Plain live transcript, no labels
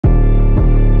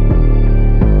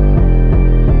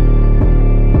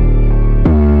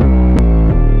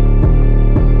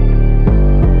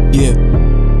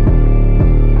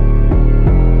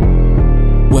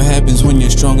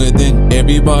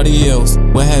everybody else?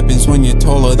 What happens when you're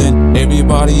taller than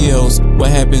everybody else? What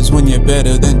happens when you're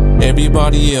better than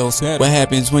everybody else? What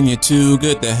happens when you're too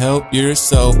good to help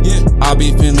yourself? I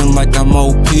be feeling like I'm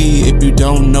OP. If you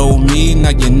don't know me,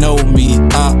 now you know me.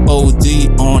 I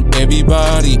OD on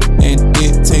everybody, and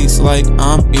it tastes like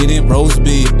I'm eating roast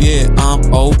beef. Yeah,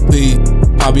 I'm OP.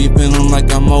 I be feeling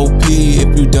like I'm OP.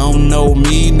 If you don't know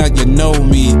me, now you know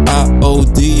me. I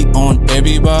OD on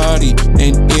everybody,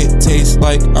 and it tastes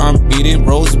like I'm eating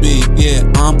roast beef. Yeah,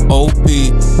 I'm OP.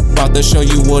 About to show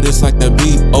you what it's like to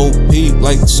be OP.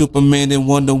 Like Superman and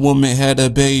Wonder Woman had a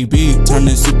baby,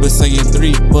 turning Super Saiyan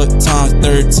 3 but times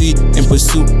 30. In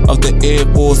pursuit of the Air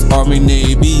Force, Army,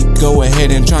 Navy. Go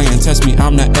ahead and try and test me,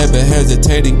 I'm not ever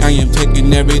hesitating. I am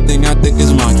taking everything I think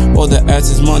is mine. All the ass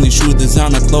is money, shoes,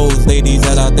 designer clothes, ladies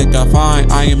that I think I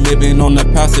find. I am living on the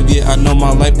passive, yeah, I know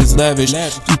my life is lavish.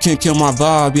 You can't kill my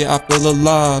vibe, yeah, I feel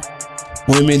alive.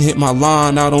 Women hit my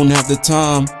line, I don't have the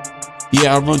time.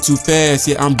 Yeah, I run too fast,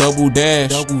 yeah, I'm double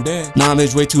dash.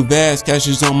 Knowledge way too vast, cash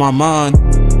is on my mind.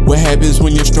 What happens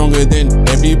when you're stronger than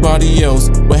everybody else?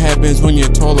 What happens when you're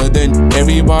taller than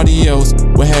everybody else?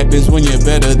 What happens when you're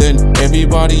better than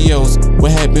everybody else?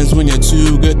 What happens when you're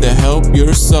too good to help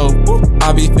yourself?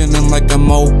 I be feeling like I'm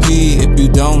OP. If you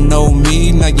don't know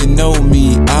me, now you know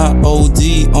me. I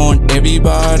OD on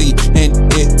everybody, and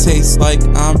it tastes like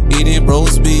I'm eating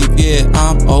roast beef. Yeah,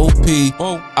 I'm OP.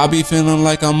 I be feeling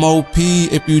like I'm OP.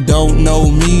 If you don't know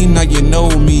me, now you know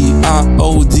me. I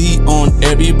OD on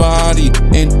everybody,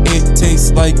 and it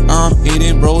tastes like I'm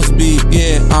eating roast beef.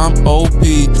 Yeah, I'm OP.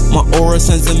 My aura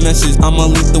sends a message, I'ma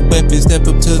leave the weapon. Step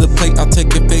up to the plate, I'll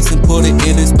take your face and put it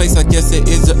in its place. I guess it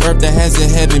is the earth that has a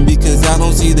heaven, because I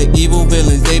don't see the evil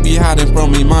villains. They be hiding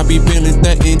from me, might be feeling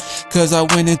threatened, cause I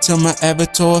went into my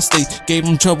avatar state. Gave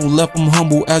them trouble, left them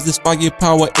humble, as this fire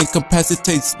power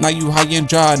incapacitates. Now you high and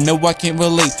dry, no I can't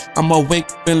relate. I'm awake,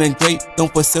 feeling great,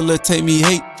 don't facilitate me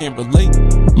hate. Can't relate.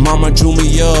 Mama drew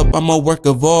me up, I'm a work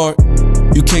of art.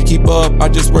 You can't keep up, I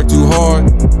just work too hard.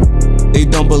 They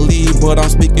don't believe, but I'm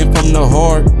speaking from the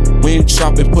heart. Went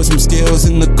shopping, put some skills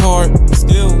in the cart.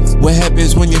 What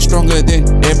happens when you're stronger than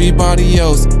everybody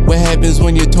else? What happens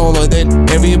when you're taller than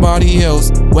everybody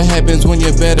else? What happens when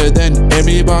you're better than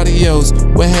everybody else?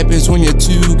 What happens when you're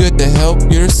too good to help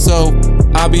yourself?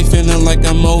 I be feeling like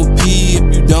I'm OP.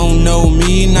 If you don't know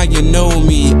me, now you know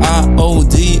me. I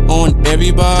OD on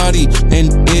everybody,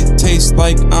 and it tastes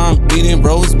like I'm eating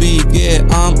roast beef. Yeah,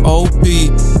 I'm OP.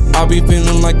 I be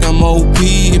feeling like I'm OP.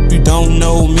 If you don't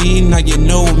know me, now you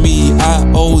know me. I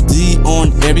OD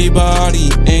on everybody,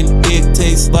 and it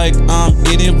tastes like I'm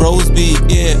eating roast beef.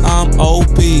 Yeah, I'm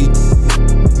OP.